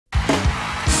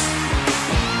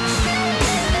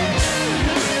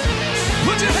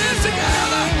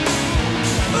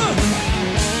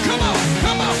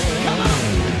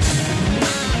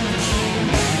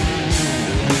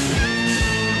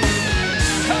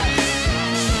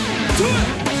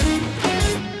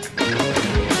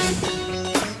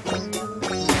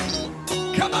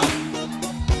Come on.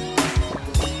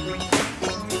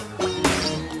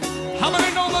 How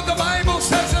many know that the Bible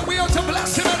says that we are to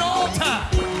bless him at all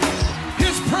times?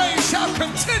 His praise shall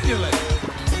continually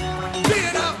be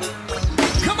in our.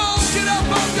 Come on, get up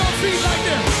on your feet like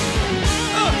this.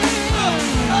 Come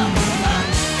on,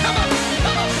 come on,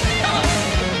 come on.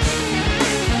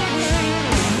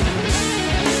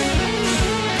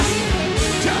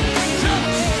 Jump, jump,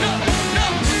 jump,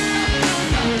 jump.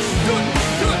 Do it,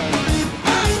 do it.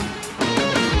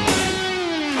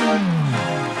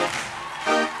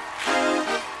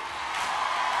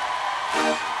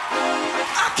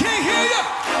 I can't hear you.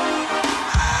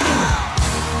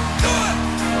 Do it.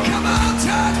 Come on,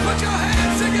 church, put your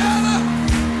hands together.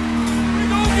 We're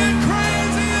gonna get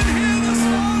crazy in here this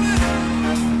morning.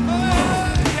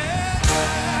 Yeah.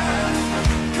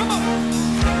 Come on.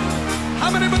 How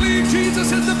many believe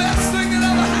Jesus is the best thing that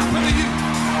ever happened to you?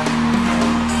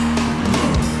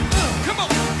 Come on,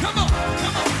 come on,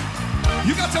 come on.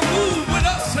 You got to move with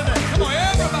us today. Come on,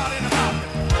 everybody in the house.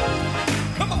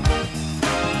 Come on.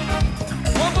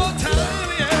 One more time,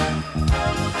 yeah.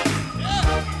 Yeah.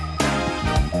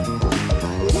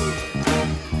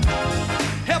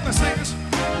 Help me, singers.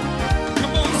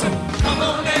 Come on, sing. Come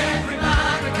on,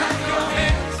 everybody, clap your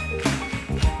hands.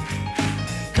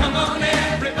 Come on,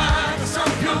 everybody,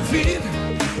 stomp your feet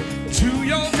to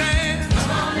your dance.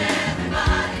 Come on,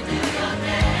 everybody, do your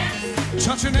dance.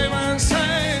 Touch your neighbor and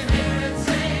say,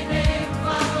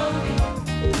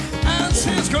 and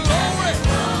His glory.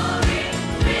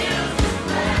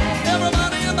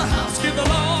 Everybody in the house, give the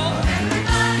Lord.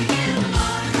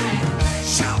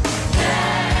 Shout.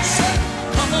 Say,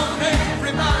 come on,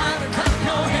 everybody, clap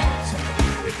your hands.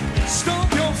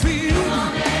 Stomp your feet.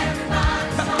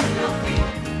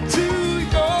 To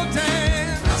your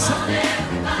dance.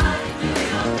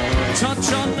 Touch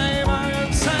your neighbor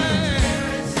and say,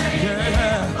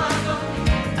 yeah.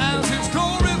 As His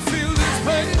glory fills this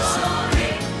place.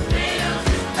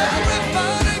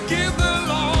 Everybody give the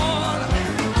Lord.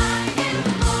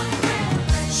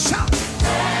 Shout.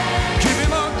 Give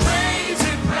him a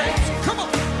crazy praise. Come on.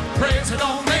 Praise that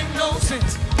don't make no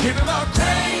sense. Give him a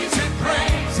crazy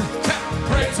praise.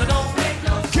 Praise that don't make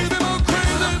no sense. Give him a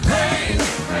crazy praise.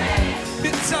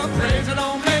 It's a praise that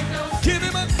don't make no sense. Give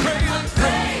him a crazy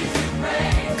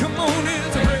praise. Come on,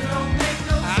 it's a praise.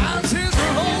 As His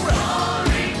glory.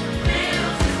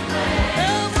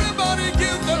 Everybody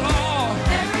give the Lord.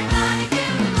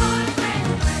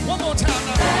 One more time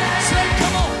now. Say,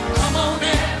 come on,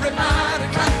 everybody,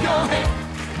 clap your hands.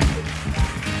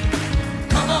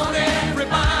 Come on,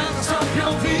 everybody, stomp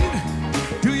your feet.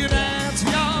 Do your dance,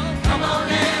 y'all. Come on,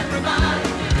 everybody,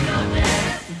 do your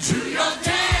dance. Do your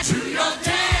dance, do your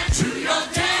dance, do your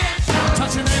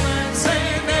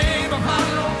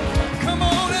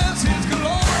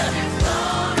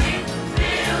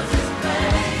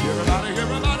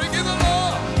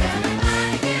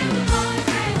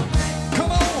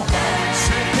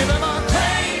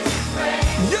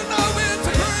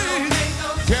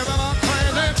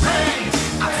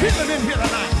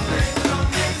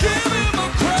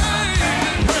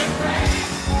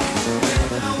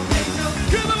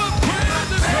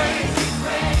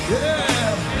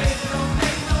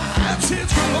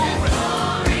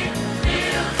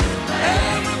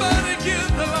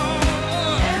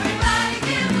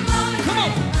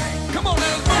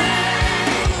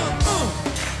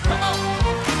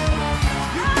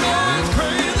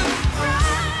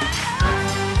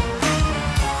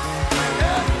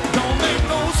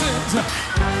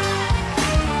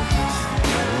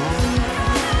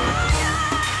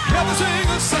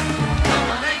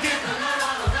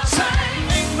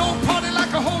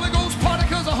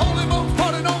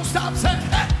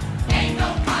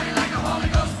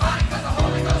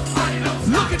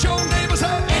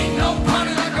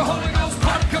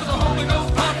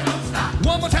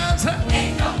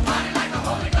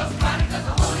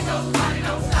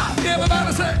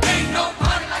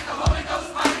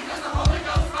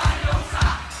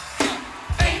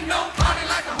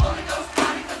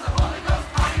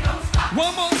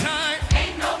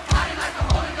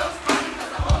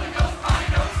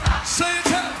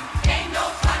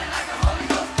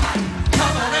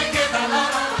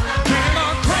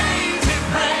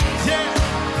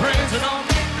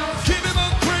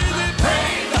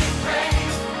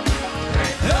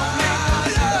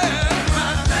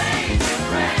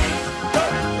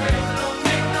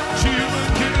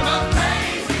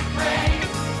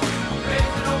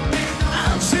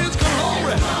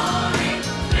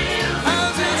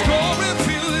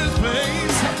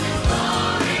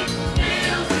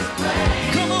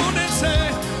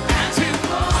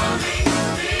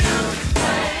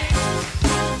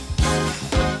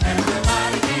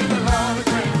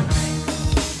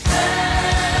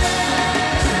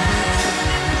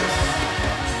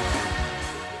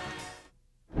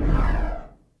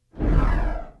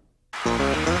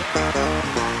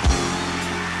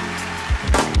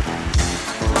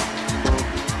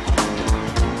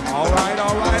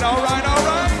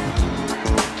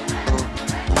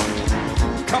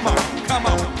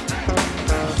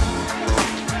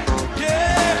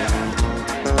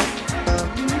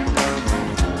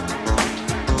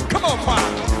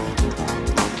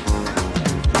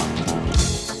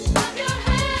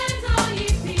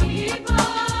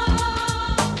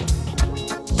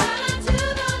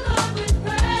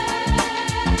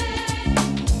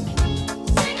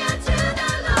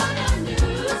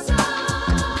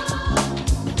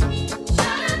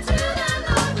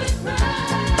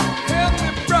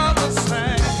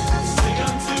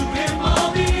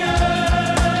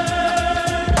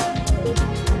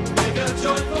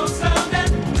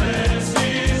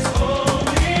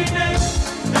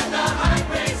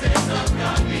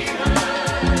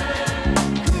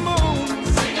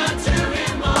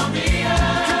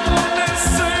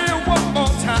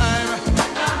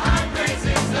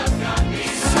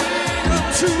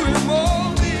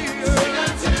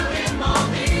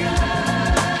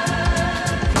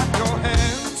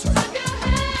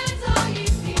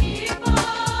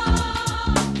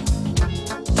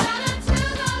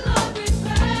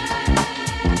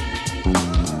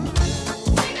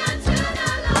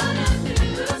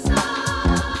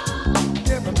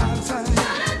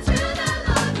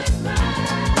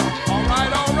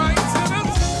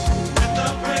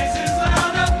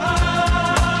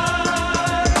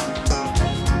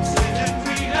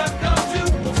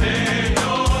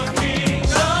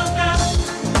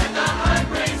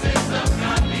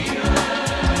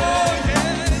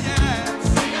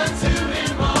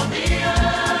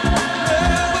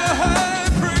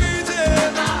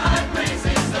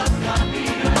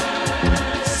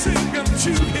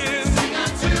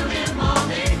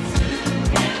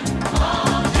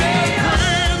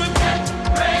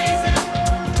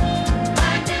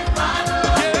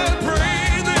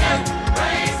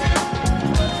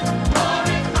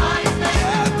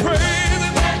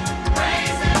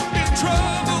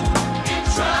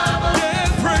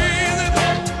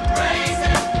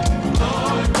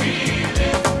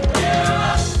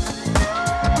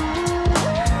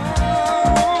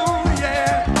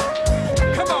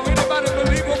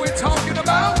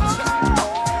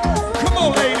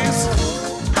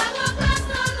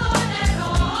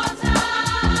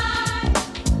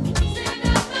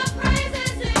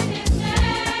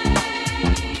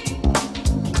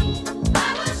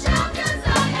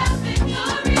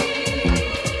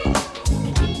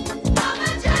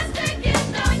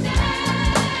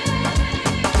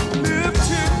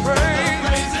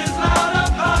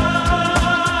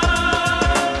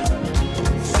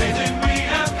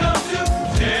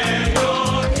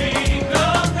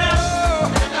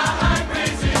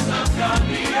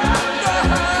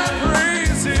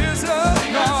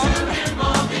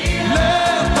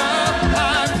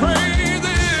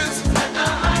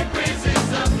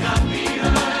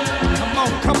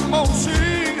Come on,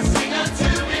 sing. Sing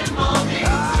unto him all these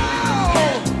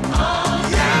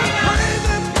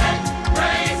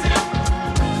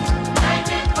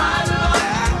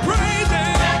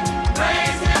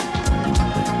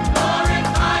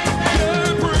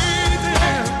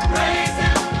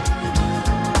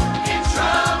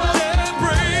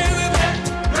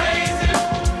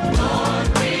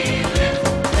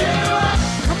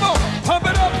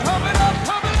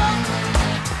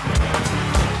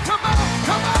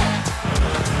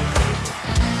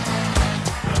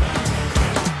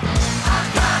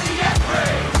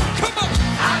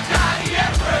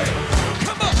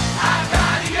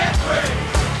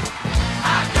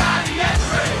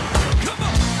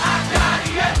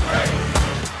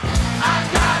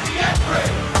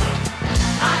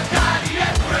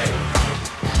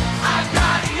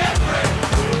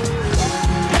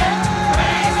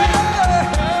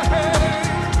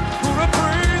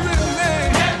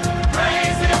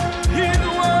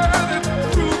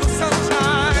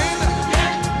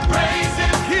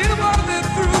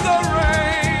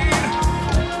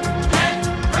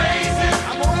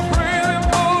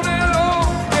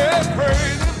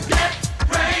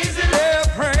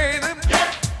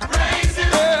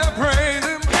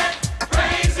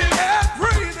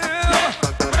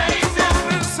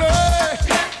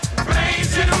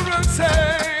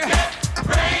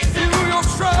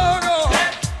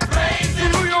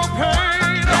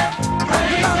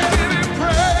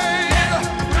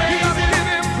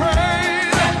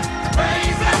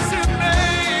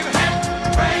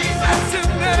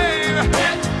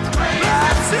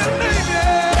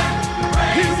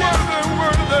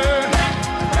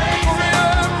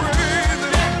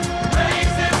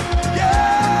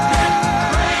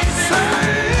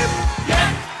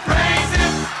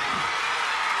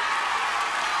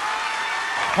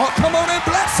Oh, come on and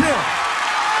bless him.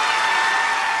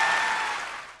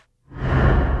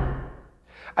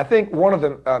 I think one of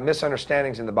the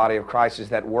misunderstandings in the body of Christ is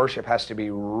that worship has to be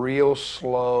real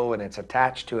slow and it's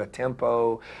attached to a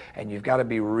tempo, and you've got to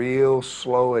be real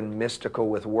slow and mystical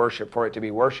with worship for it to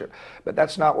be worship. But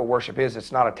that's not what worship is.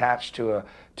 It's not attached to a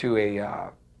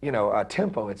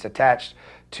tempo. It's attached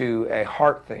to a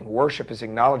heart thing. Worship is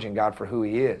acknowledging God for who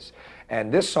He is.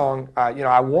 And this song,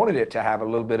 I wanted it to have a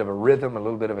little bit of a rhythm, a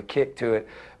little bit of a kick to it,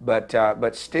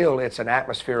 but still it's an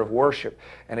atmosphere of worship.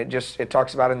 And it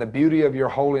talks about in the beauty of your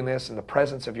holiness and the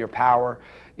presence of your power,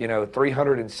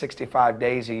 365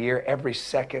 days a year, every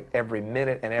second, every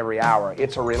minute, and every hour.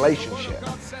 It's a relationship.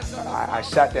 I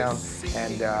sat down,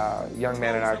 and a young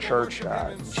man in our church,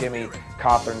 Jimmy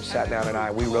Cawthorn, sat down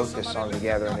and we wrote this song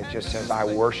together, and it just says, I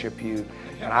worship you.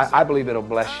 And I believe it'll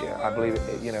bless you. I believe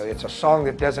it's a song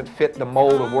that doesn't fit the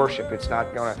mold of worship. It's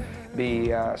not going to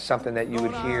be something that you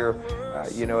would hear,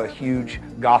 a huge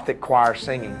Gothic choir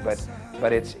singing,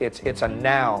 but it's a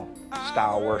now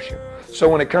style worship. So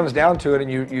when it comes down to it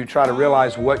and you try to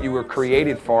realize what you were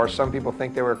created for, some people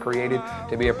think they were created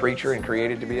to be a preacher and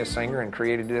created to be a singer and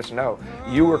created to this. No,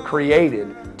 you were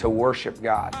created to worship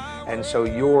God. And so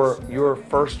your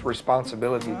first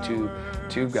responsibility to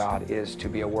God is to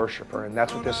be a worshiper. And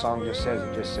that's what this song just says.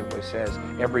 It just simply says,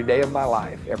 every day of my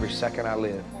life, every second I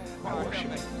live, I worship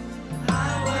Him.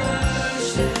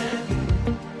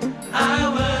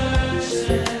 I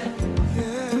worship,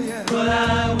 but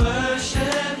I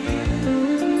worship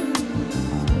you.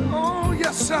 Oh,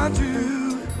 yes, I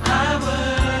do. I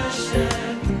worship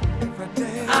Every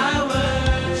day, I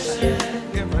worship,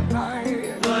 every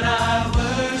night. but I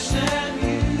worship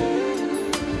you.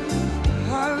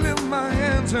 I lift my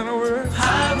hands and worship.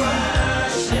 I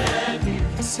worship you.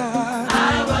 Inside.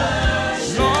 I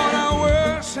worship, Lord, I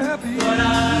worship you. but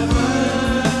I worship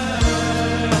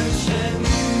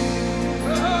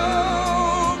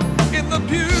Oh, in the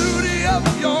beauty of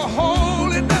your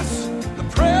holiness, the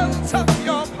presence of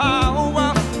your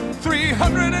power,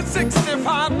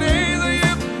 365 days a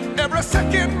year, every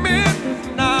second, minute,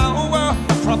 and hour,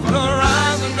 from the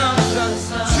rising of the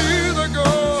sun to the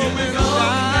going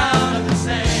down of the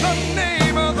same. The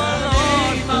name of the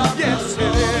Lord, yes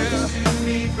it is. to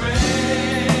be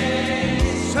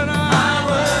praised. And I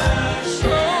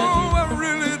worship, oh, I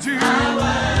really do.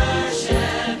 I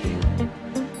worship you,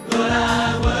 but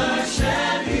I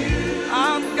worship you.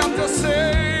 I've got to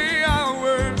say I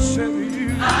worship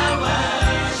you. I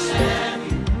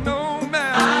worship you, No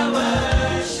matter. I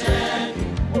worship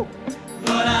you,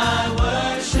 but I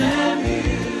worship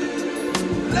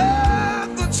you.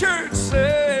 Let the church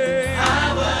say,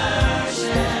 I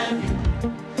worship you,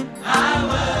 I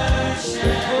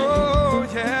worship, oh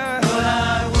yeah. but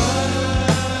I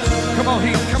worship. Come on,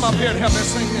 Heath, come up here and help me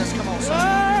sing this. Come on, sing.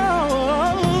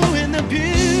 Oh, in the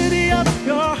beauty of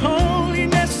your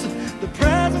holiness.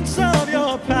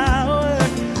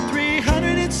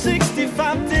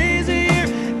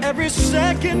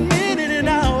 second, minute, and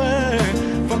hour,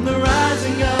 from the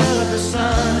rising of the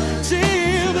sun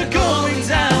till the going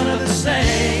down of the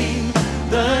same.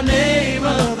 The name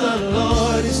of the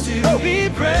Lord is to be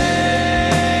praised.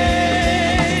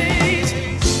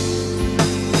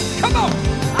 Come on.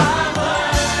 I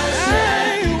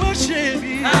worship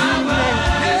you. I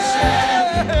worship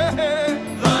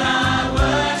you. Lord, I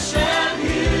worship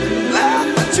you. Let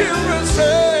the children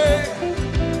say,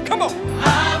 come on.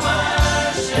 I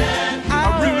worship you. I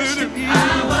worship you. I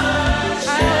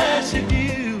worship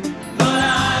you. Lord,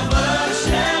 I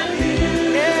worship you.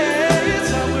 Yes,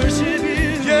 I worship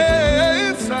you.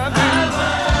 Yes, I do. I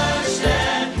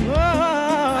worship you. Oh,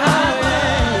 I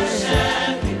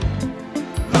worship you.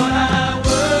 Lord, I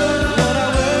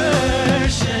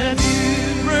worship you.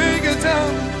 Bring it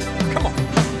down. Come on.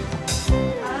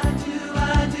 I do,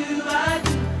 I do, I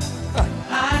do.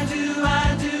 I do, I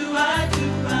do, I do.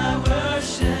 I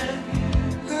worship you.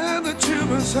 And the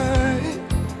children say,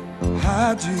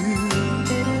 I do.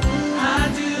 I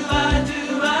do, I do,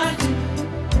 I do.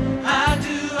 I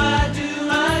do, I do,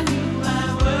 I do. I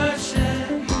worship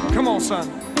you. Come on, son.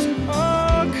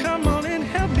 Oh, come on and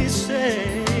help me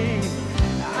say,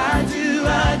 I do,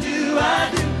 I do, I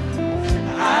do.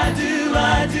 I do,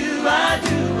 I do, I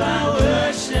do. I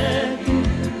worship you.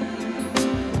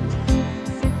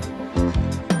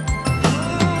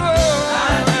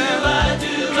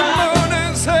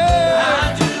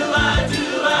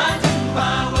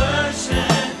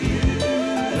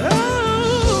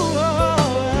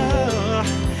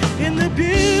 In the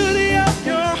beauty of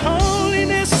your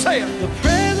holiness, the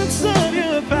praise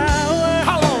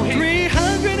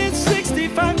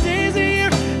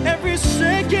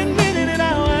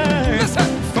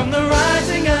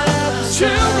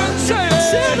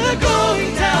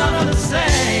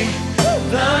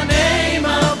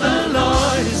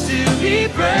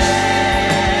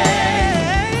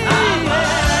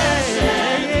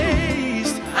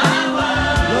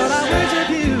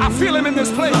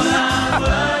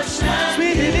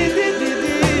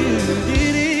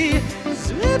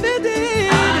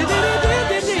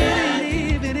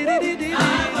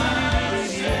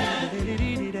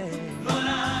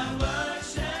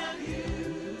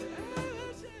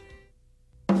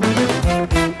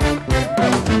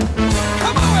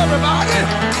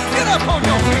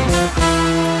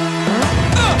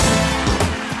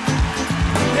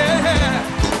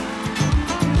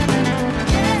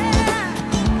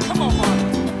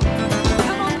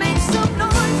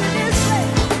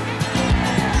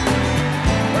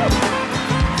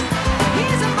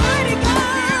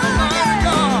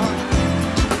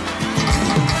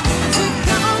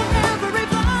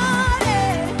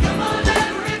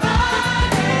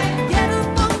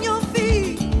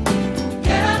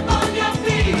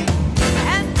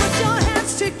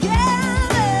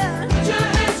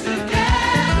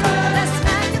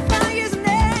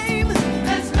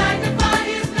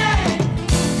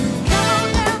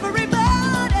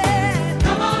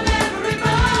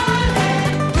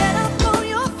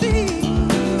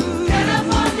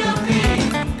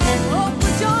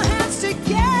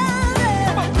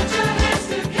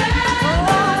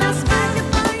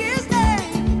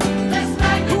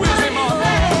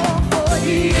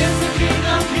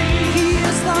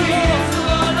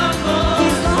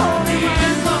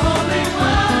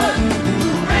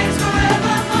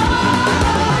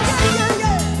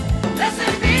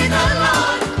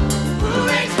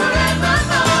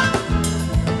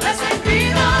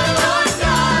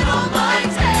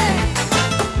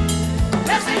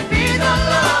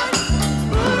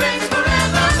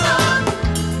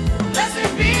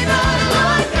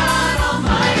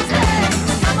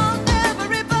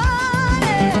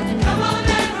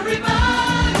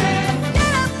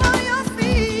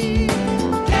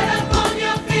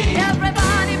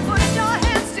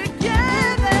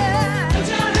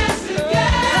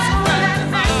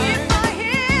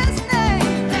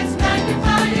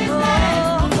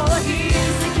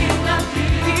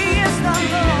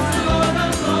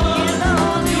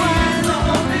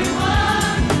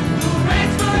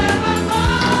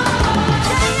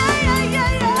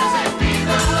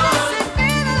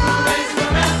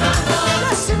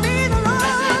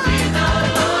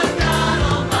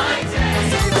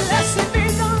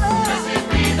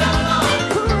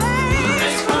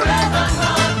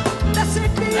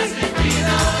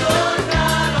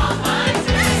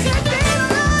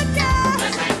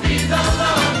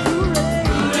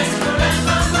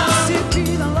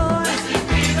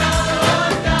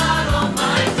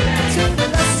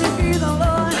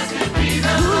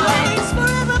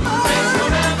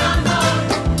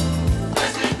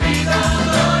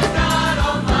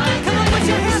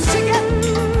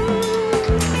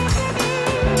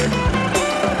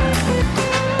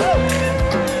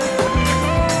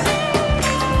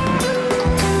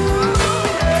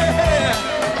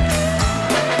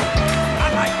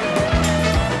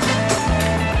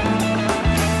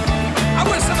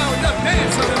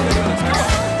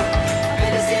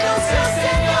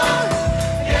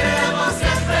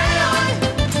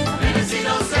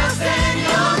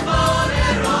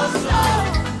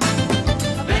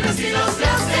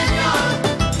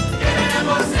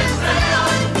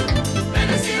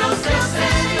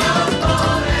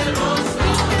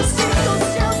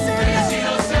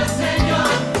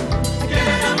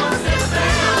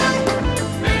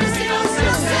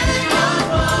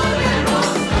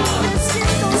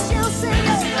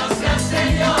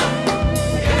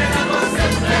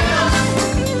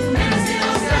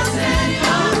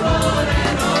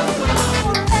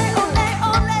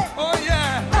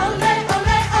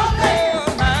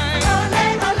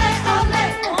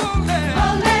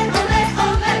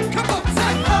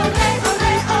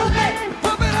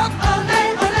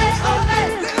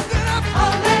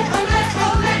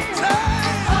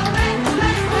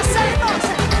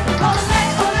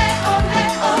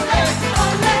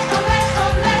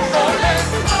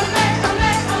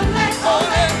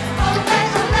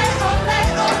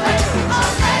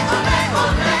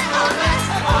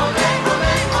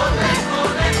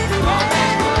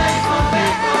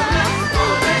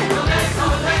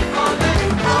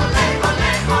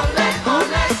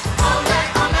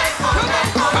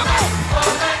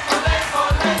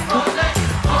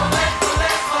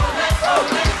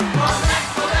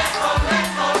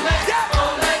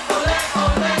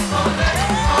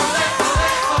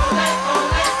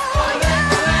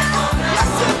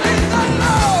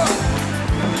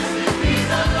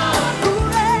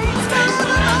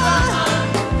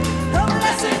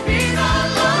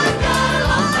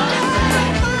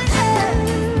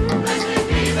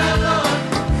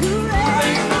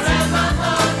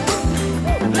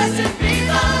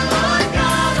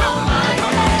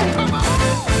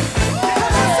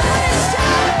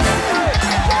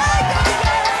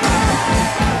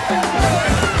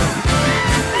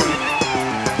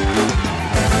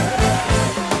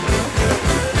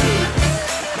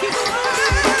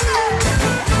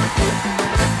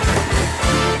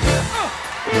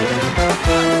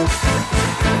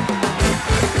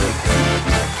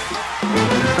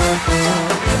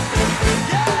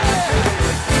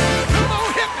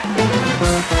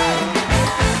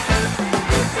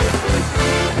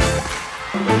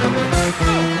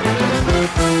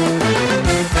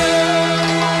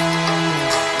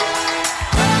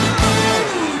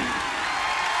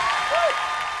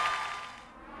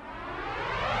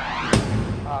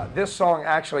this song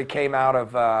actually came out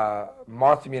of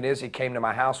Martha Munizzi came to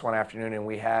my house one afternoon,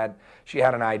 and she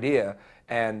had an idea,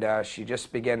 and she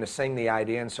just began to sing the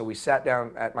idea, and so we sat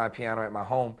down at my piano at my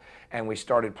home, and we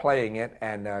started playing it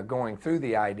and going through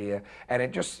the idea, and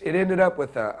it ended up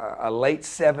with a late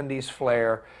 70s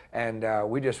flair, and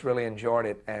we just really enjoyed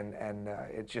it, and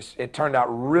it turned out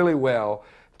really well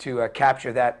to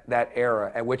capture that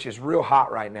era, which is real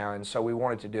hot right now, and so we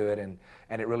wanted to do it, and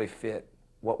it really fit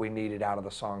what we needed out of the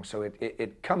song. So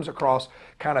it comes across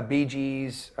kind of Bee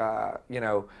Gees,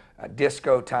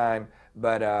 disco time,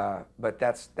 but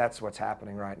that's what's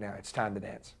happening right now. It's time to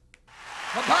dance.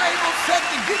 The Bible said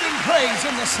to give him praise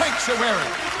in the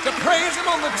sanctuary, to praise him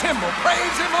on the timbre,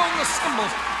 praise him on the cymbals,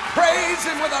 praise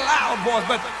him with a loud voice,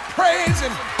 but praise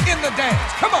him in the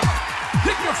dance. Come on,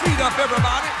 pick your feet up,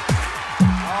 everybody.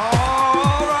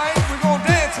 All right, we're going to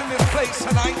dance in this place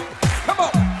tonight. Come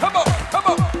on, come on, come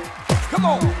on, come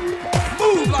on.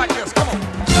 Move like this, come on.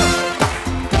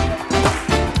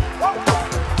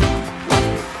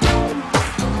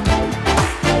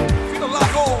 Feel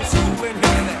like old school in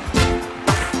here now.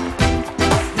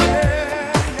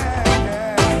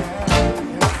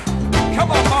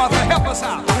 Come on, Martha, help us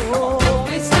out.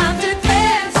 It's time to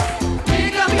dance.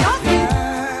 Pick up your feet.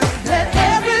 Let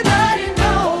everybody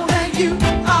know that you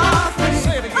are free.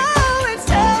 Say it again. Oh, it's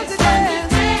time to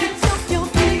dance. Pick up your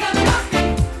feet.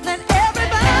 Let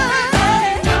everybody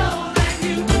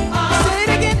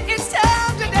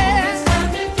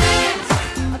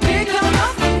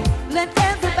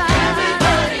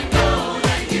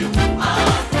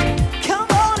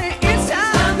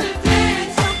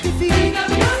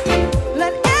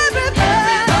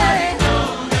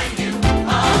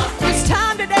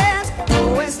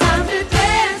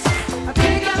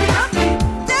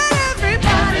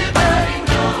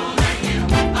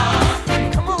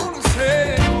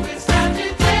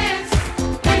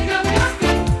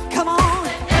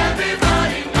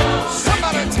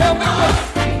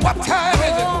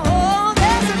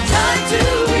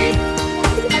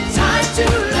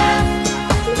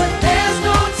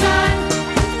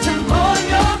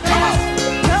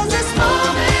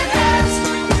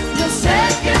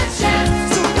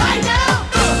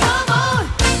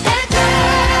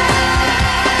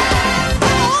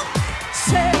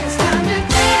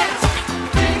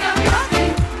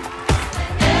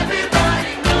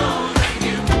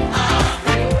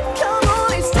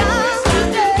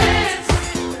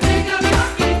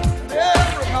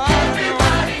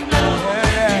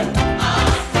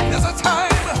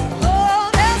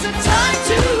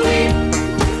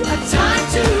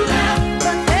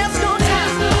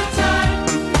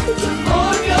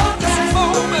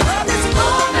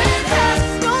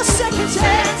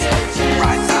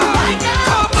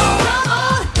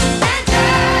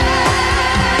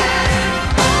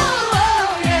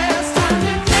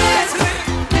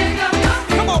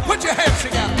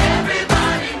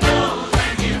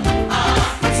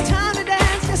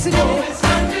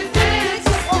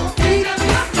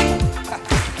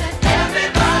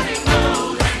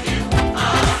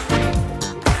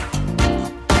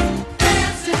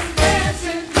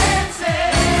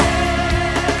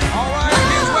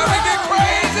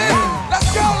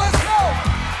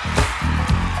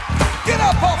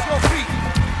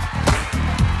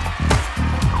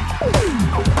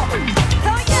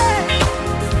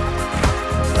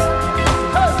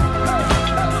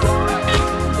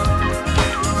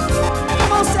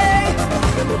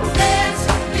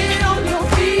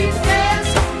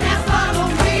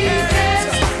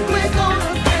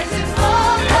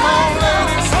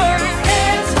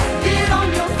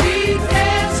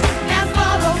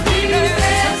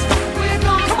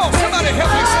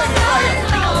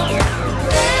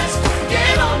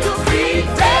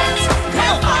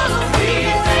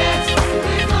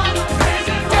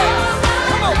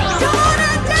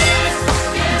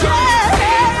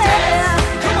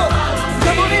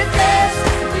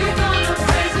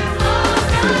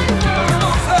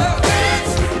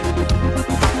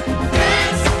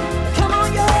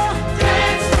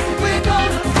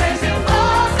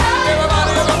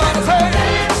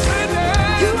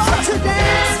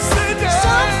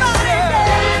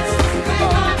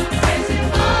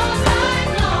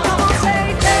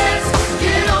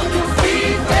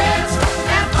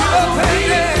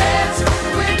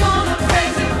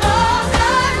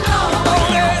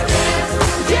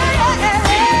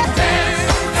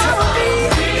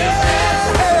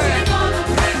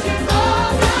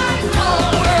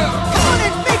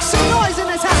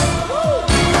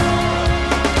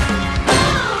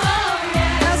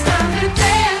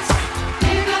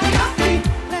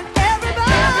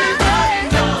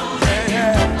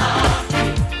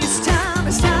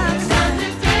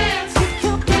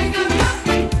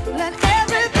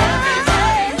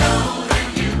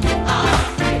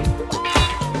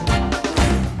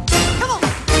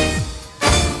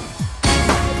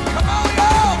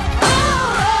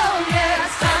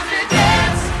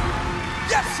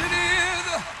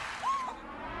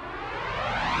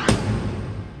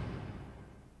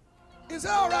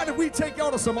if we take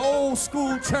y'all to some old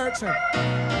school church? And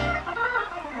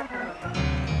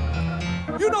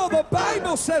you know, the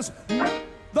Bible says that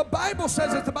the Bible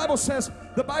says that the battle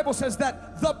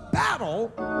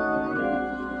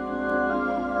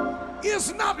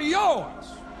is not yours.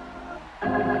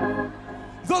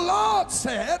 The Lord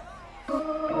said,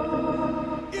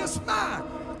 it's mine.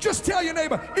 Just tell your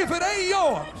neighbor, if it ain't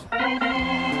yours,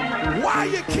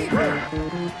 why you keep it?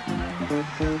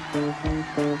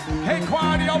 Hey,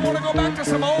 choir, do y'all want to go back to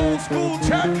some old school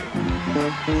church?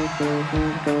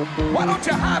 Why don't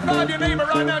you high five your neighbor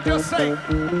right now and just say,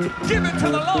 give it to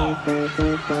the Lord,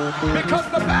 because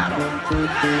the battle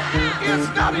is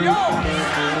not yours.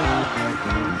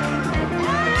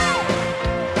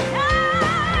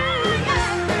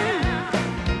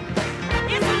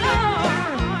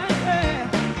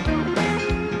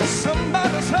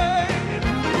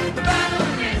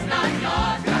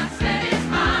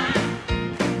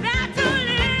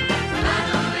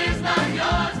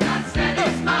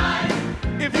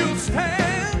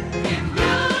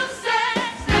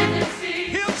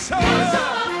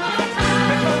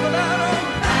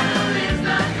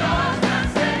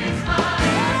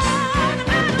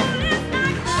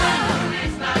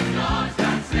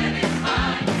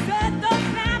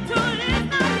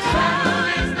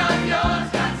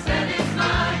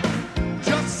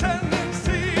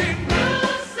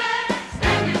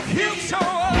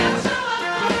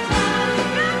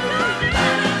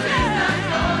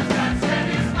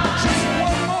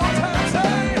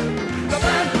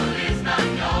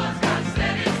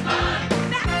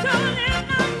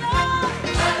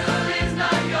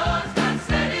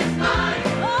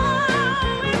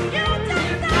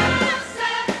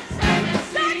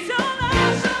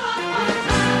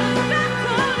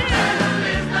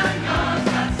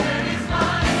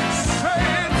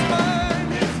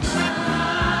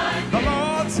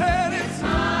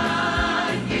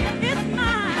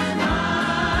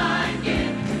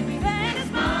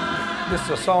 This is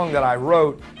a song that I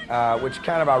wrote, which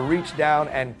kind of I reached down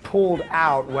and pulled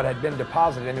out what had been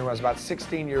deposited in me when I was about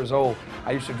 16 years old.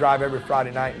 I used to drive every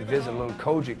Friday night and visit a little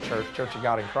Kojic church, Church of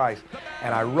God in Christ.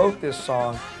 And I wrote this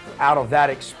song out of that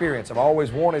experience. I've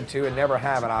always wanted to and never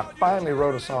have, and I finally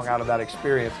wrote a song out of that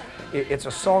experience. It's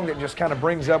a song that just kind of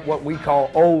brings up what we call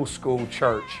old school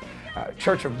church.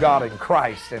 Church of God in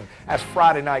Christ, and that's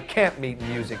Friday night camp meeting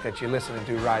music that you're listening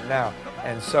to right now.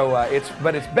 And so it's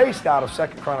based out of 2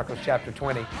 Chronicles chapter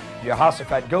 20.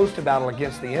 Jehoshaphat goes to battle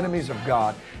against the enemies of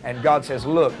God, and God says,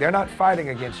 look, they're not fighting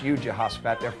against you,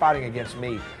 Jehoshaphat, they're fighting against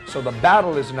me. So the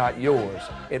battle is not yours,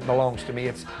 it belongs to me.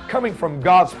 It's coming from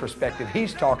God's perspective.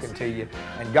 He's talking to you,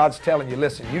 and God's telling you,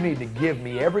 listen, you need to give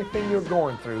me everything you're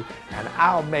going through, and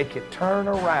I'll make it turn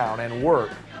around and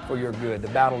work for your good. The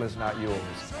battle is not yours,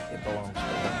 it belongs to me.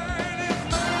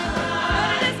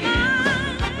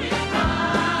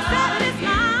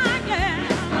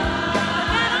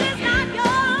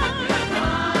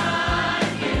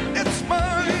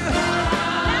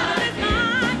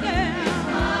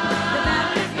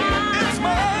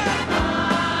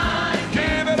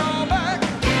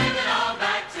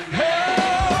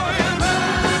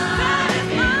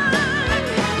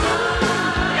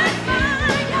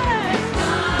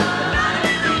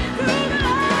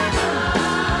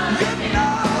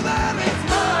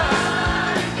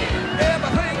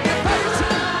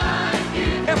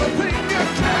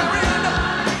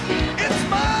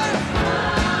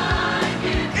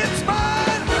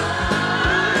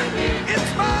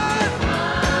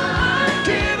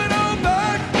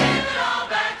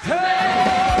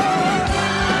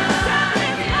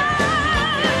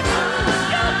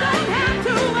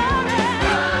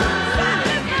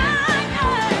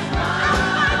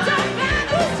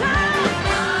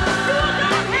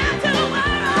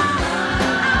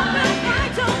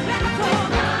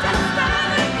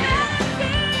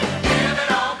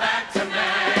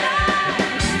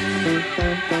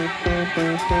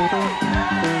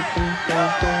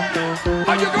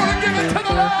 Are you going to give it to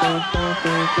the Lord?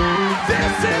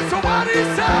 This is what he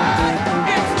said.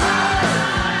 It's mine.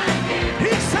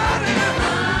 He said it.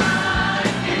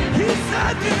 He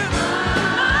said it.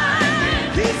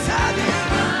 He said it.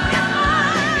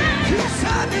 He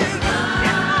said it.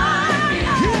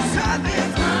 He said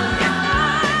it.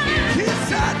 He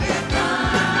said it.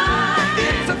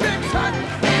 It's a big fight.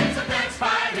 It's a big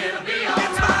fight. It'll be all right.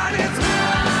 It's mine. It's mine.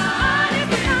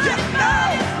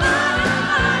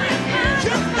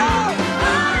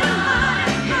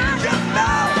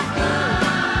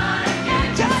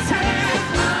 Just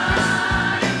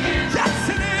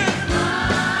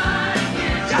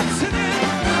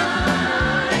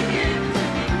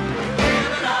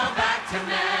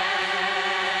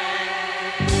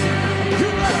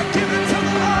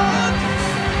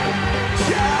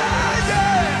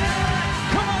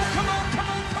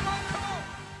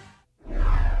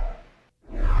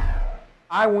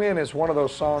I Win is one of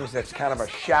those songs that's kind of a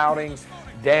shouting,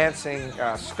 dancing,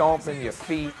 stomping your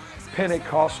feet,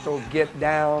 Pentecostal, get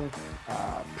down,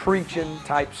 preaching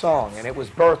type song. And it was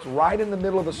birthed right in the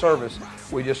middle of the service.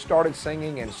 We just started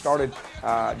singing and started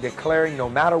declaring, no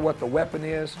matter what the weapon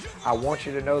is, I want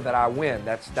you to know that I win.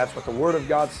 That's what the Word of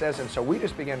God says. And so we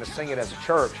just began to sing it as a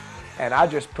church. And I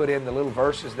just put in the little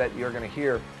verses that you're going to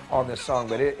hear on this song.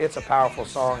 But it's a powerful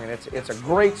song, and it's a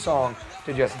great song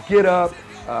to just get up,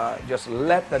 just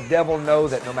let the devil know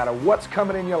that no matter what's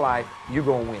coming in your life, you're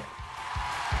going to win.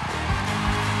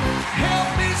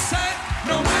 Help me say,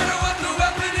 no matter what the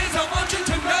weapon is, I want you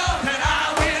to know that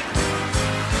I win.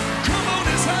 Come on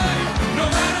and say, no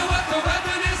matter what the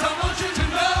weapon is, I want you to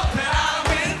know that I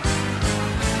win.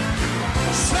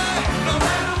 Say, no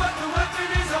matter what the weapon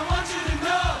is, I want you to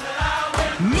know that I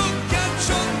win. Look at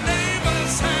your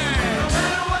neighbor's hand. No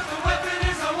matter what the weapon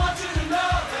is, I want you to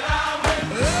know that I win.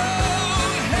 Oh,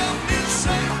 help me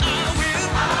say, I win.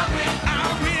 I win. I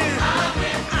win. I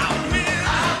win. I win.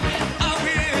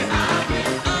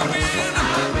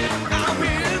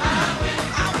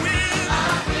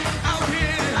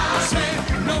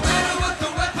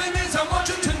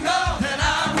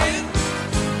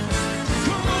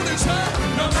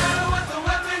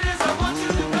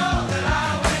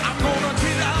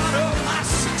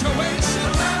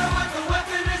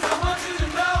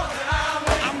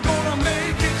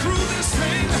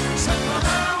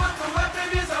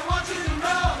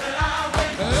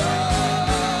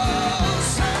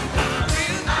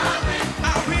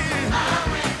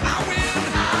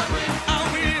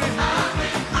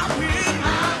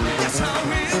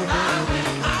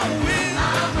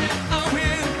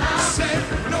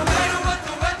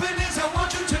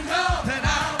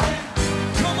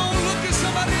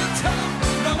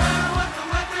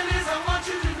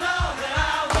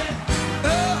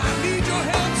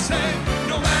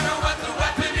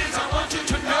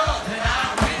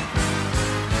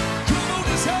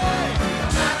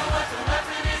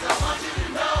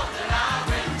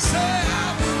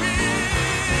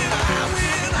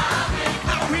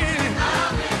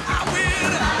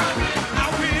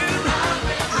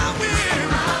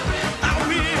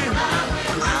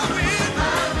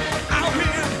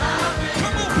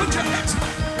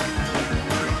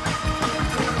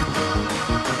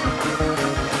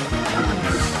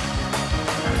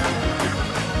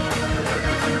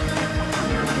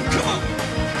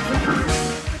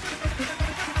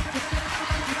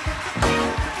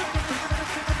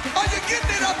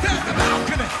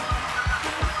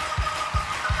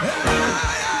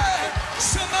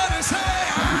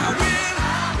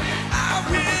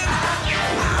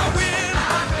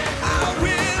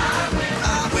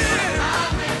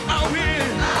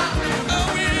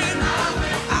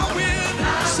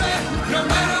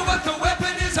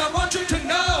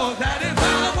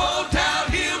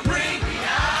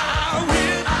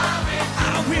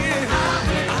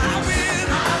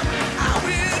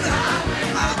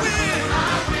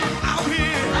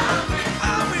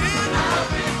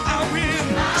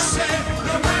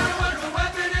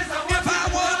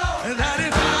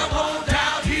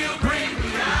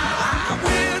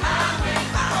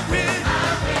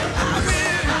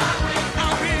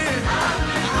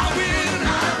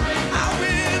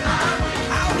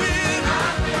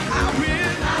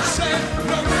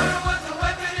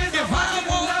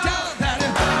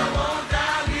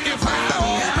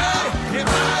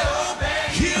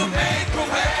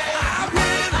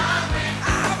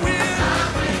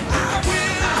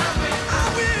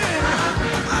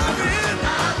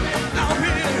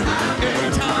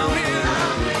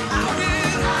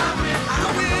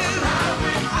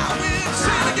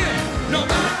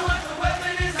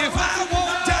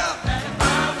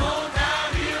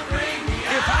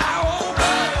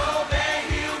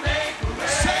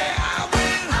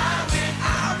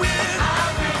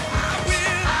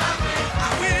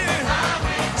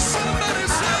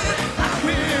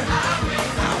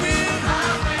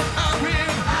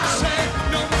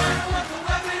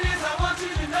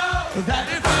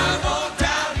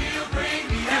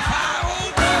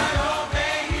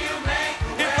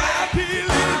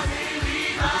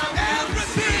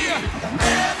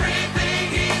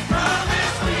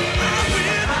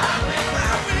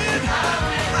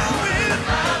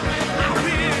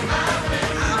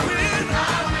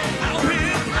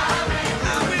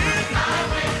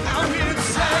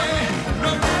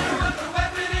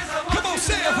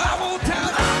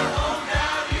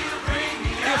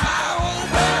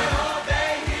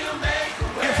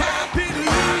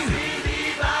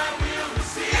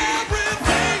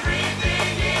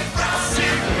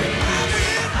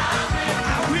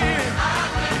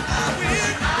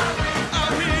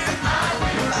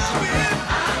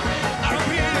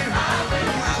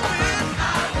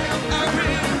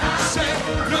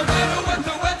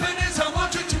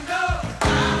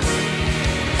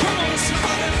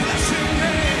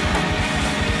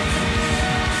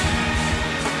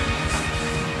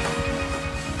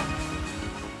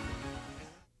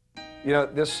 You know,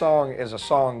 this song is a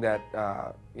song that,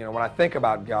 you know, when I think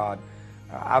about God,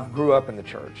 I've grew up in the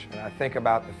church, and I think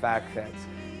about the fact that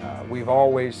we've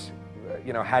always,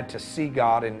 you know, had to see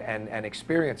God and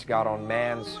experience God on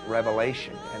man's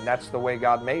revelation, and that's the way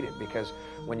God made it, because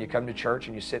when you come to church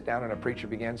and you sit down and a preacher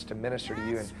begins to minister to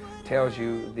you and tells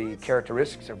you the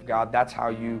characteristics of God, that's how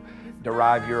you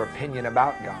derive your opinion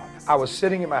about God. I was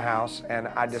sitting in my house and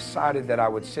I decided that I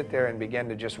would sit there and begin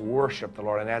to just worship the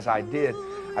Lord, and as I did,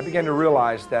 I began to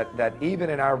realize that even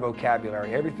in our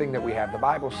vocabulary, everything that we have, the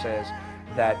Bible says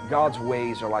that God's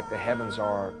ways are like the heavens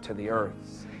are to the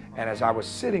earth. And as I was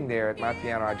sitting there at my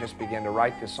piano, I just began to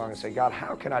write this song and say, God,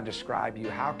 how can I describe you?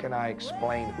 How can I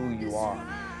explain who you are?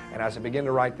 And as I began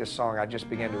to write this song, I just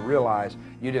began to realize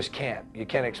you just can't. You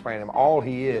can't explain him. All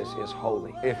he is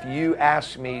holy. If you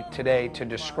ask me today to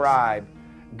describe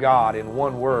God in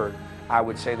one word, I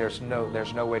would say there's no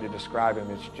way to describe him.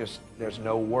 It's just, there's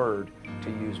no word to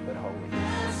use but holy.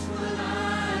 That's what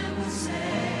I would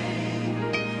say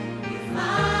if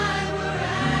I were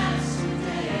asked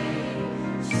today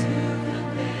to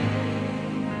convey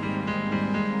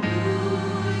who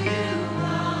you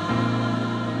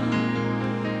are.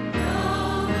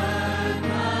 No word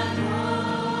but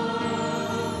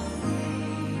holy.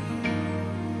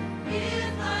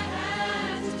 If I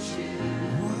had to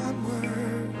choose One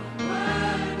word.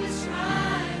 word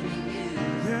describing you,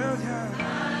 Yeah. I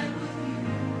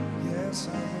would Yes, I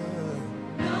will.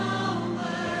 no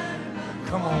word but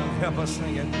Come on, help us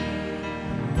sing it.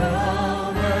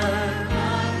 no word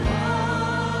but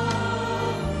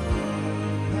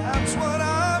That's what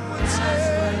I would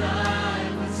say. I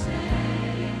would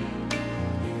say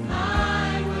if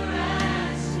I were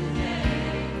asked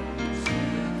today to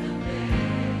convey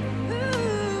who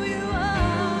you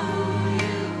are.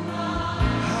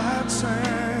 I'd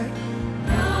say,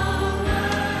 No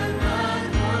word but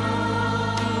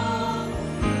holy.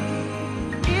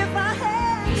 If I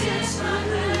had to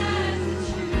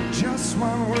choose just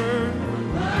one word.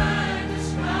 word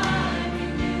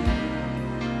describing you,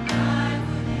 I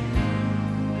would use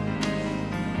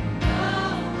no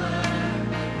word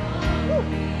but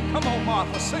holy. Come on,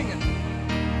 Martha, sing it.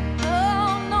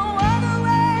 Oh, no other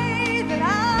way that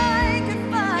I could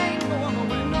find.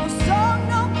 No song,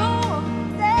 no poem,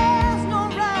 there's no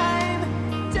rhyme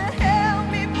to help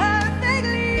me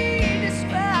perfectly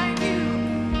describe you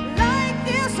like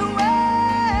this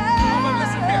on,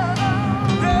 listen here.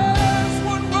 There's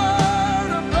one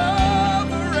word above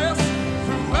the rest.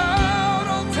 Throughout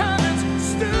all time it's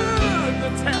stood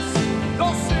the test.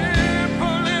 Though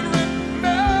simple it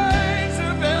remains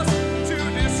the best to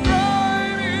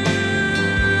describe you.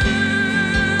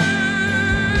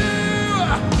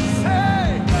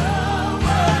 Say, No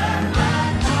word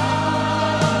but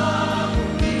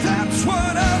holy. that's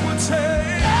what I would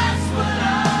say. That's what I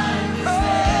would say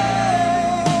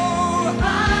Oh, if I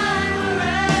were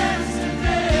asked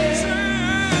today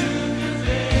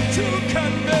to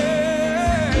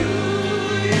convey who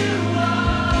you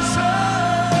are.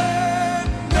 say,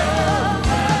 No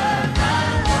word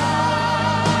but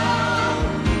holy.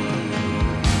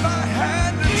 if I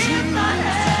had to If I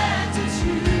had to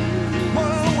choose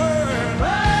one word.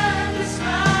 word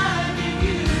describing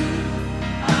you,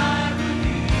 I would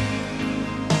use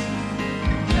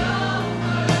no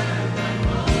word but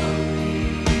holy.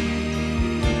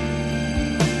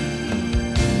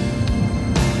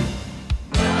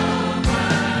 No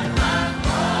word but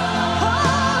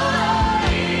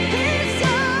holy. He's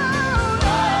so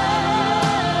holy.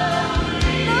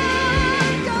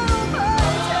 None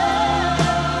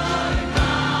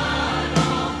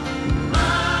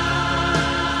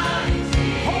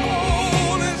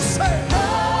Hold and say,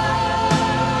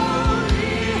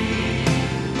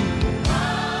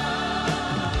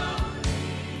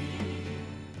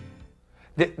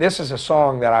 This is a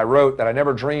song that I wrote that I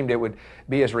never dreamed it would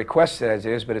be as requested as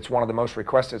it is, but it's one of the most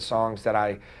requested songs that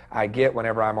I get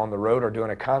whenever I'm on the road or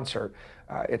doing a concert.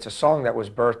 It's a song that was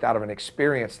birthed out of an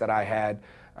experience that I had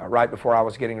right before I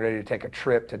was getting ready to take a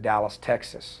trip to Dallas,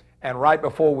 Texas. And right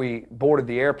before we boarded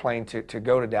the airplane to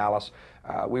go to Dallas,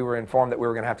 we were informed that we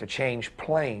were going to have to change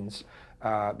planes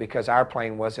because our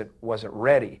plane wasn't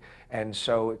ready. And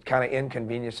so it kind of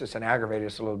inconvenienced us and aggravated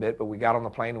us a little bit, but we got on the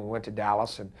plane and we went to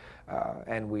Dallas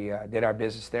and we did our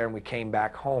business there, and we came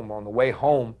back home. On the way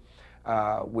home,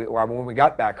 when we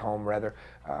got back home, rather,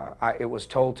 it was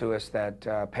told to us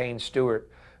that Payne Stewart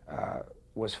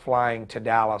was flying to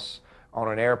Dallas on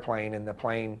an airplane, and the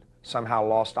plane somehow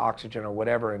lost oxygen or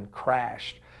whatever and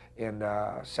crashed in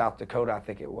South Dakota, I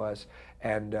think it was.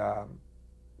 And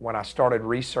when I started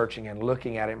researching and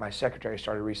looking at it, my secretary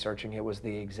started researching, it was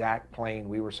the exact plane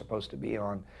we were supposed to be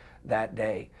on that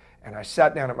day. And I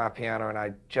sat down at my piano and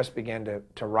I just began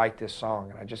to write this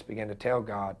song. And I just began to tell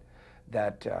God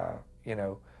that, you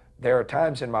know, there are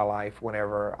times in my life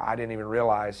whenever I didn't even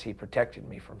realize He protected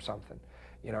me from something.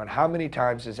 You know, and how many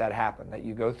times does that happen, that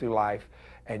you go through life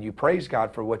and you praise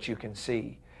God for what you can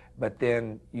see, but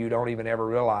then you don't even ever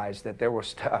realize that there was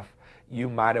stuff you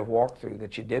might have walked through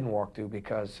that you didn't walk through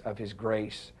because of His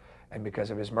grace and because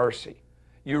of His mercy.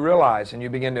 You realize and you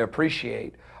begin to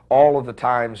appreciate all of the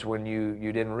times when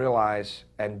you didn't realize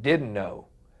and didn't know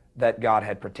that God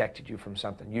had protected you from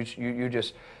something. You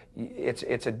just,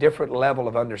 it's a different level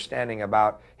of understanding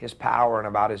about His power and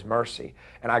about His mercy.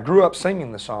 And I grew up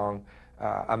singing the song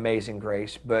Amazing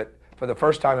Grace, but for the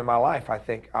first time in my life, I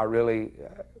think I really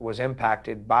was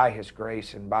impacted by His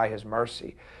grace and by His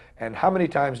mercy. And how many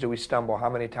times do we stumble? How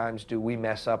many times do we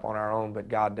mess up on our own, but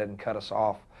God doesn't cut us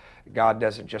off? God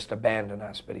doesn't just abandon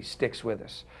us, but He sticks with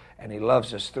us. And He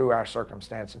loves us through our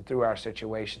circumstance and through our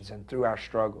situations and through our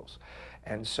struggles.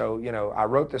 And so, you know, I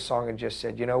wrote this song and just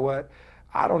said, you know what?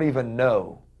 I don't even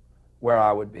know where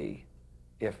I would be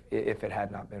if it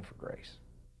had not been for grace.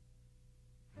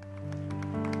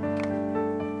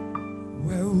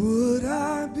 Where would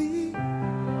I be?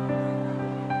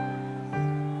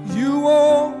 You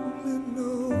only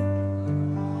know.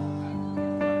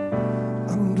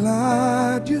 I'm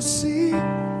glad you see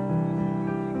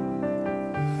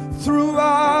through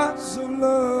eyes of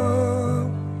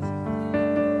love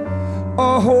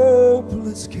a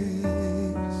hopeless case,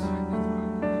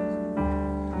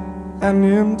 an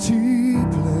empty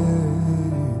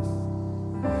place,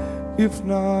 if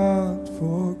not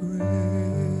for grace.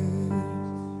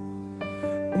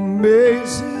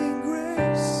 Amazing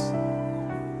grace,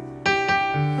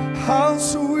 how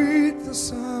sweet the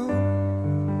sound.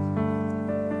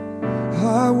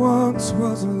 I once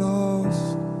was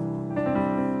lost,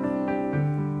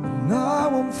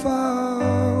 now I'm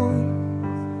found.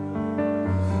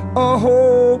 A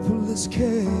hopeless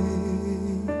case,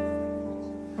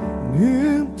 an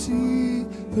empty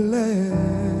place,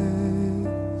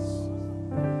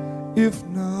 if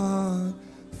not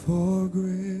for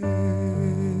grace.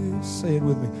 Say it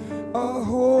with me. A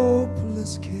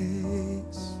hopeless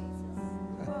case,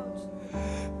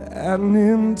 an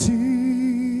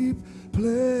empty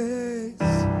place,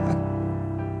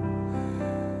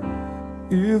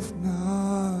 if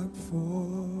not for.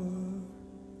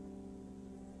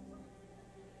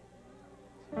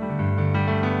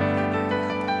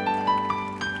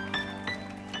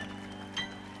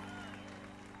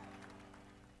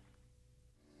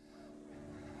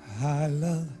 I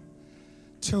love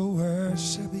to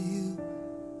worship you.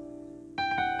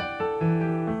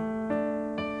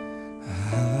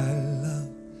 I love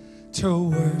to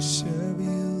worship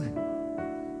you.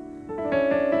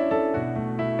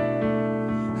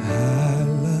 I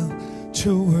love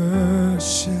to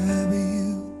worship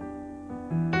you.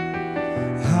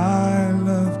 I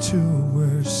love to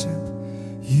worship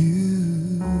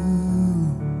you.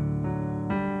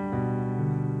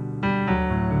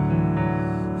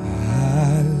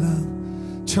 I love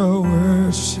to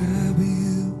worship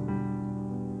you.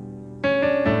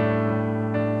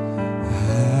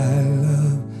 I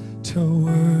love to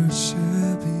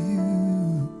worship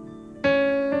you. I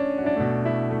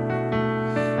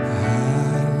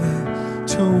love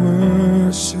to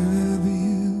worship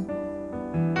you.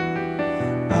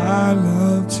 I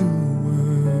love to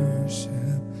worship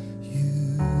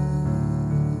you.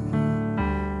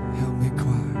 Help me,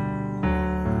 choir.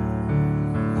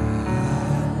 I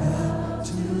love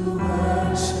to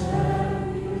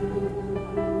worship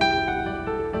you.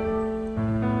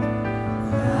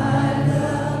 I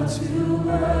love to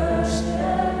worship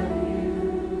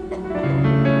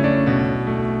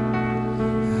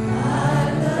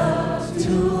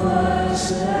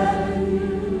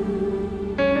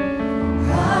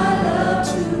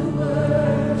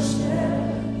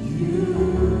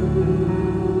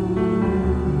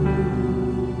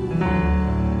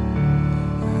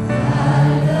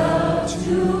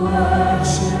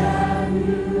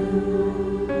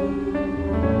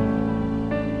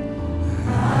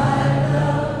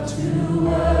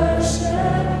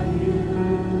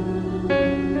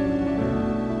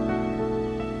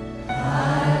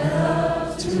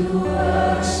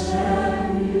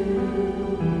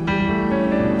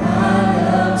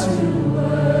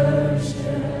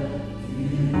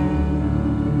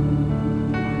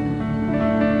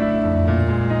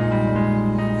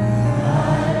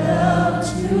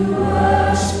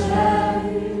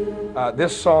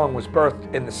This song was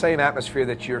birthed in the same atmosphere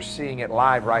that you're seeing it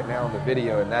live right now in the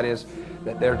video, and that is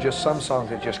that there are just some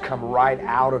songs that just come right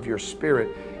out of your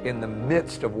spirit in the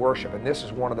midst of worship, and this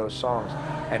is one of those songs.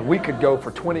 And we could go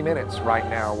for 20 minutes right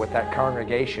now with that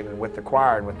congregation and with the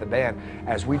choir and with the band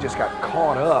as we just got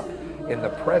caught up in the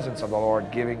presence of the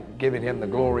Lord, giving Him the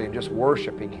glory and just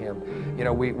worshiping Him. You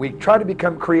know, we try to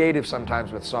become creative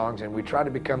sometimes with songs, and we try to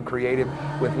become creative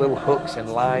with little hooks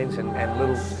and lines and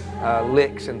little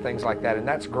licks and things like that, and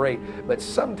that's great. But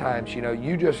sometimes, you know,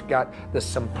 you just got the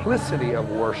simplicity of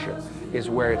worship is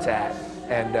where it's at.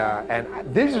 And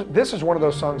this is one of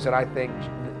those songs that I think,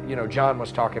 you know, John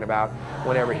was talking about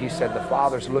whenever he said the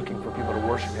Father's looking for people to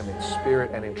worship Him in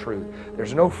spirit and in truth.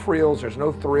 There's no frills, there's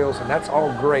no thrills, and that's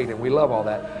all great, and we love all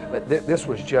that. But this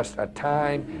was just a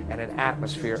time and an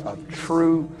atmosphere of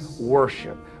true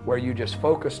worship where you just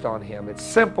focused on Him. It's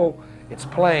simple, it's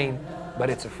plain, but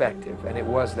it's effective, and it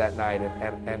was that night,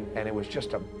 and it was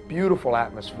just a beautiful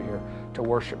atmosphere to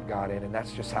worship God in, and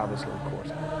that's just how this little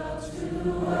chorus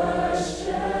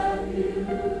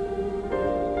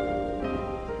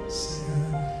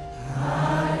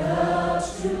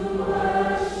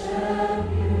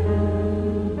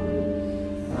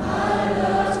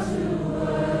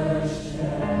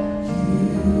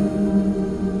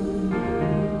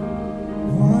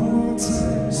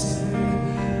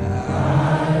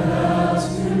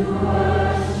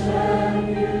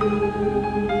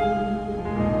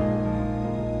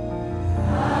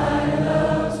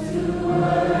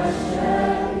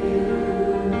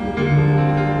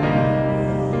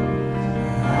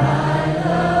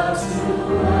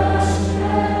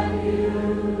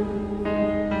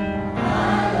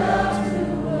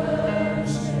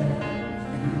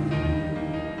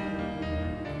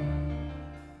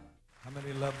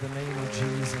the name of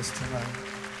Jesus tonight.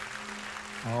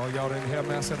 Oh, y'all didn't hear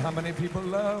me. I said, how many people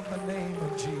love the name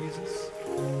of Jesus?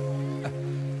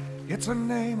 It's a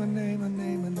name, a name, a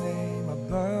name, a name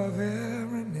above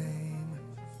every name.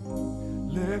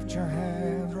 Lift your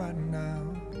hands right now.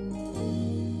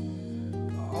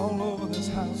 All over this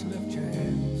house, lift your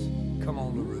hands. Come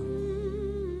on, LaRue.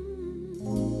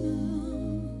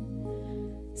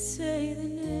 Say the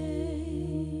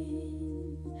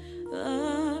name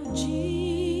of Jesus.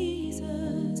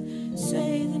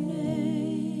 Say the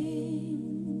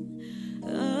name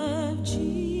of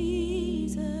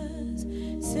Jesus.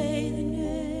 Say the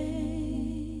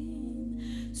name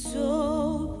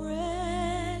so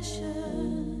precious.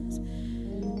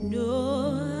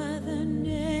 No other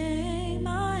name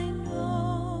I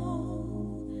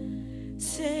know.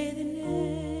 Say the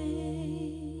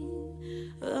name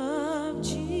of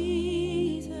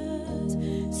Jesus.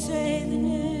 Say the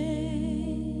name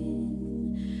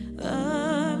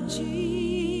of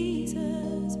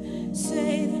Jesus.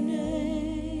 Say the name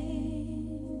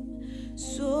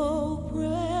so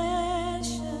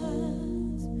precious.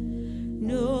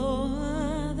 No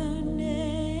other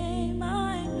name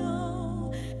I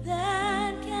know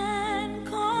that can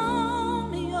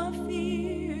calm your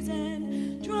fears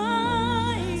and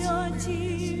dry your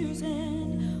tears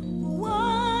and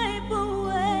wipe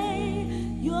away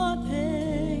your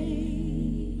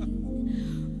pain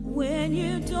when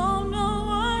you don't know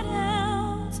what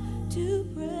else to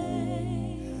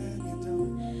pray,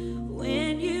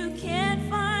 when you can't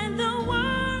find the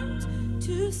words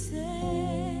to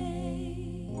say,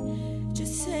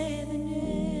 just say the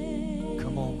name.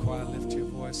 Come on, choir, lift your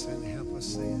voice and help us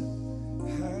sing.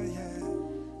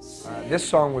 This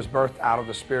song was birthed out of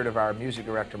the spirit of our music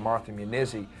director, Martha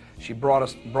Munizzi. She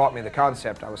brought me the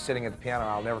concept. I was sitting at the piano,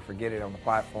 I'll never forget it, on the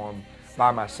platform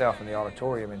by myself in the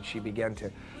auditorium, and she began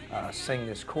to sing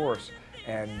this chorus,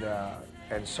 and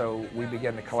so we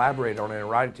began to collaborate on it and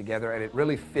write it together, and it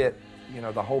really fit, you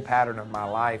know, the whole pattern of my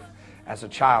life as a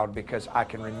child, because I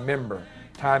can remember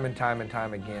time and time and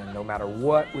time again, no matter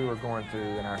what we were going through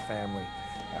in our family,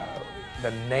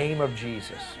 the name of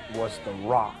Jesus was the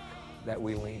rock that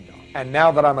we leaned on. And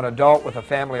now that I'm an adult with a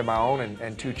family of my own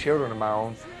and 2 children of my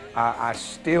own, I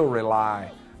still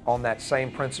rely on that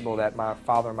same principle that my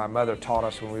father and my mother taught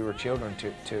us when we were children,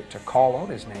 to call on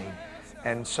His name.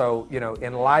 And so, you know,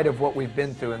 in light of what we've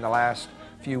been through in the last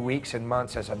few weeks and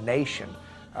months as a nation,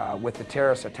 with the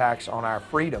terrorist attacks on our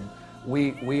freedom,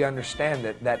 we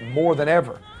understand that more than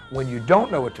ever, when you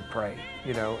don't know what to pray,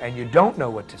 you know, and you don't know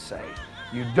what to say,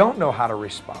 you don't know how to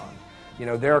respond, you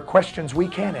know, there are questions we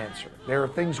can't answer. There are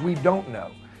things we don't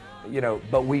know, you know,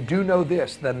 but we do know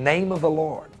this: the name of the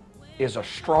Lord is a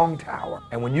strong tower.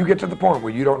 And when you get to the point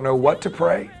where you don't know what to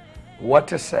pray, what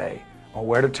to say, or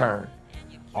where to turn,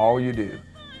 all you do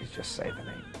is just say the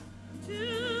name.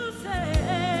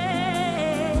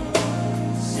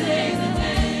 Say the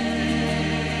name.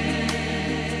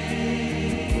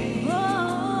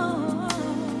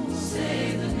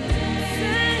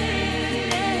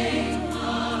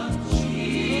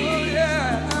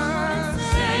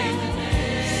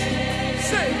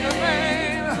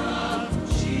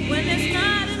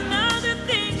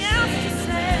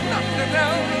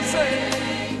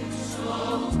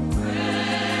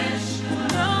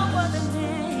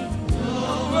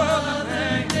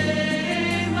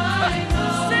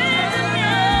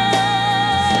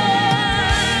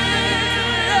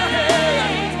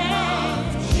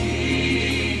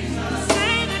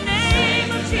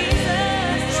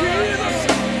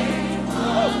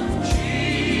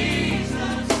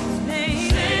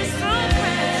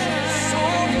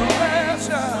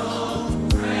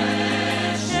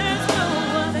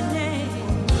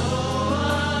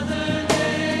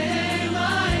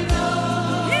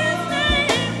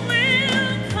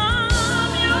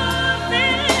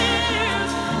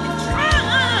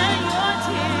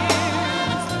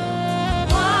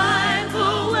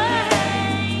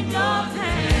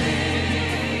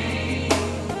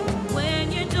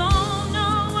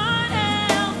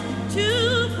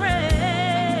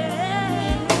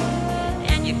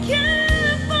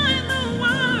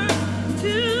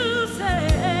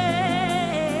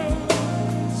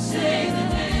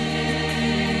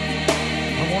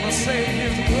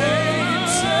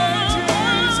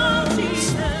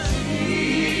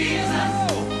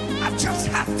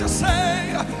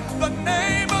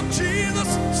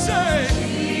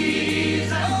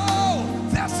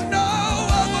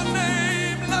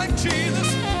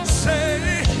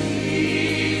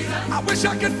 wish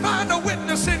I could find a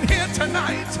witness in here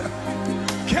tonight.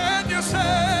 Can you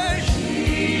say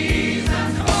Jesus?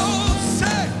 Oh,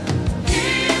 say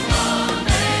He's gonna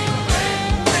make a way.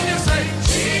 Can you say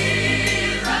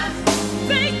Jesus?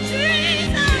 Say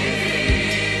Jesus.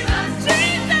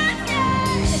 Jesus, yeah.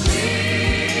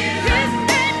 His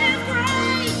name is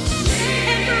great,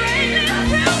 and greatly to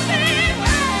be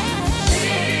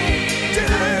praised.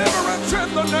 Deliverance in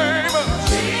the name of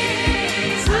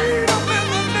freedom in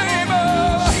the name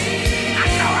of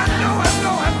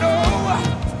I know.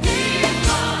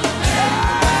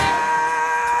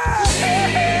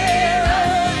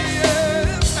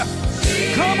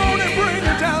 Yes. Come on and bring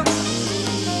it down.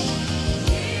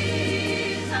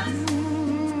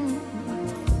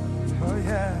 Oh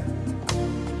yeah.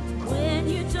 When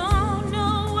you don't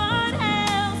know what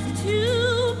else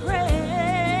to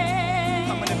pray,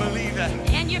 How many believe that?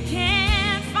 and you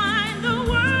can't find the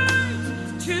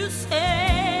words to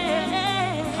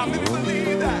say, How many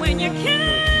believe that? when you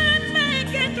can't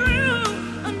make it through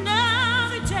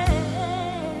another day,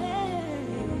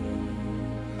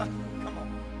 Come on.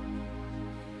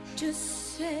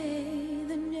 just say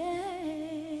the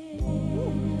name.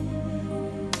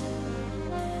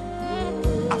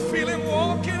 I feel him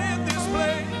walking in this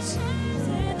place.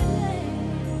 Say the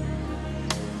name.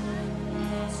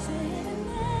 Say the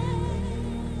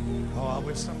name. Oh, I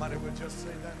wish somebody would just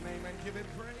say that name and give it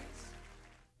praise.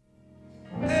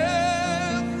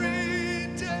 Every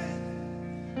day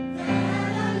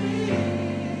that I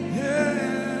live,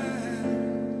 yeah,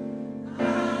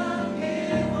 I'll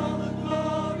give all the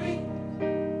glory.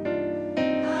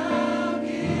 I'll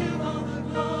give all the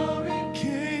glory.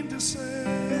 Came to say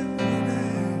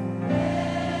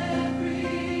every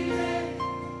day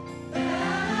that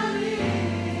I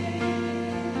live,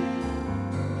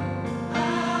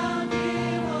 I'll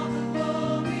give all the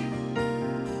glory.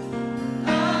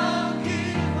 I'll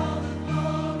give all the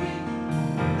glory.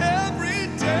 Every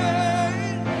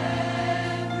day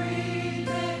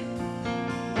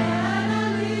that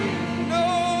I live,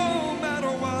 no matter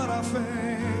what I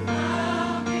face,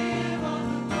 I'll give all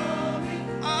the glory.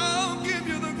 I'll give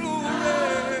you the glory.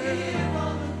 I'll give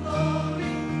all the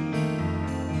glory.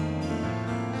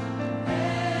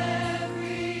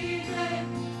 Every day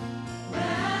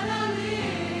that I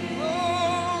live,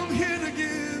 oh, I'm here to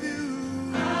give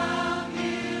you. I'll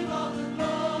give all the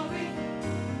glory.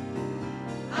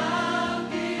 I'll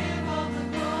give all the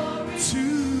glory to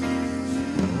you.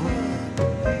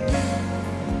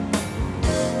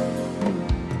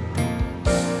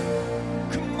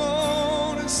 Come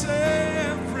on and say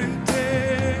every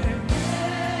day.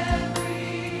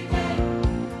 Every day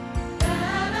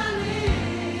that I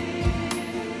live,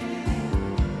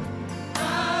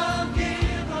 I'll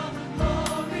give all the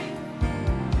glory.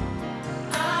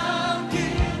 I'll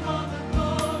give all the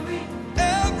glory.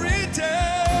 Every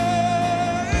day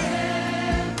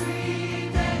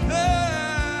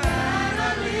that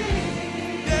I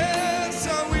live, yes I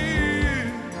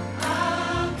will.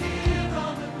 I'll give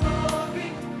all the glory.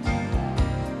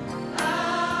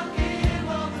 I'll give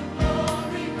all the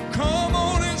glory. Come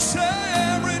on and say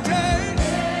every day.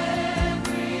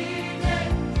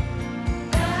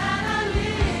 That I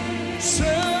live. Say,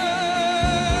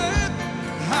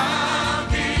 I'll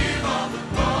give all the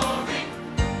glory.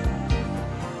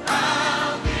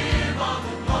 I'll give all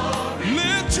the glory.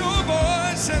 Lift your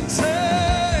voice and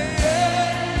say,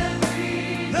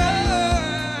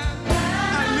 that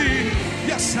I live.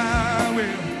 Yes, I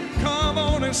will. Come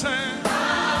on and say,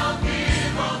 I'll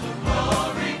give all the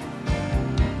glory.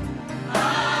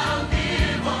 I'll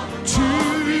give all the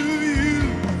glory to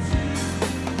you.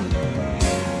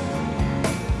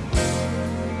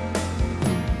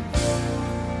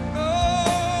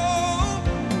 Oh,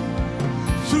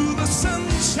 through the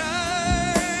sunshine,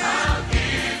 I'll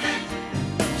give it.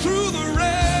 Through the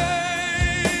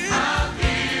rain, I'll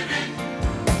give it.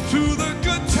 Through the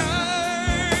good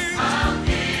times, I'll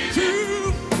give it.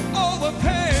 Through all the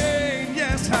pain,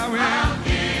 yes I will. I'll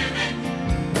give it.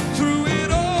 Through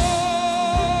it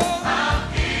all,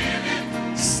 I'll give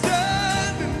it.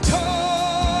 Standing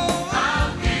tall,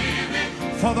 I'll give it.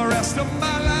 For the rest of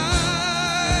my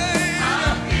life,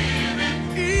 I'll give it.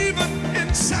 Even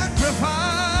in sacrifice,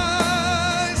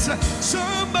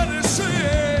 somebody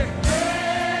say,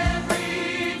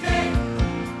 every day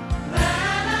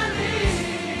that I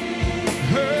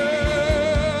live,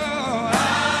 oh,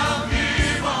 I'll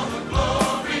give all the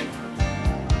glory.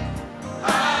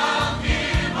 I'll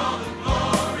give all the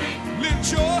glory.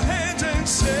 Lift your hands and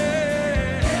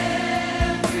say,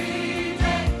 every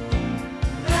day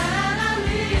that I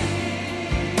live,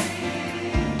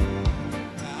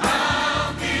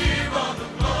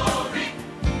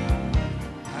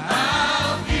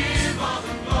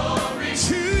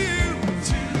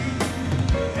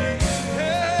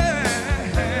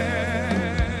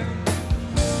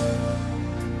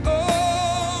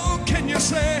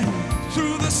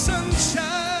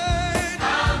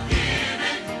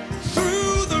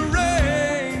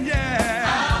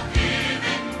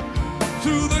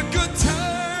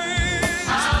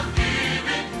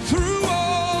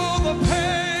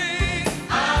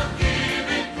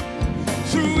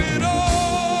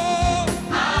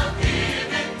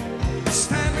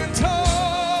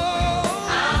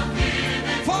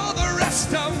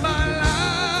 of my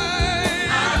life.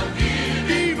 I'll give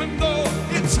it. Even though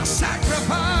it's a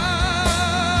sacrifice.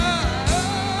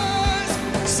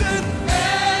 Said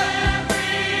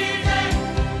everything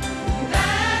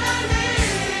that I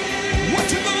need. What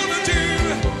you gonna do?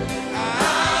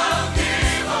 I'll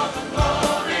give all the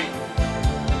glory.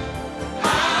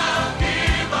 I'll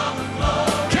give all the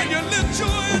glory. Can you lift your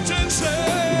hands and say?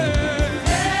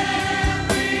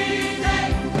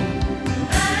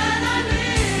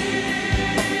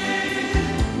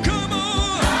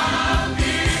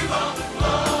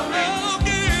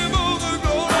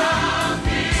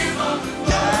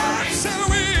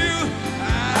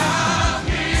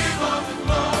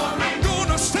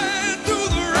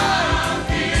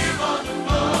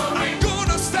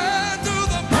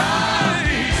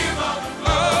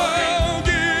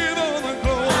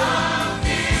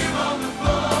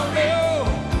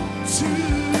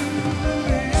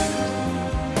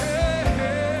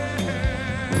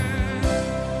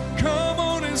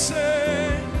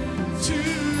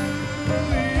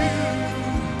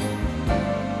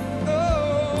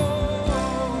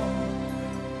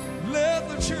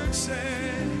 Church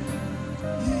say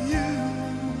you.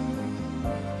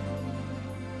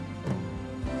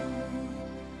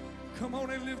 Come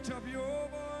on and lift up your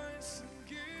voice.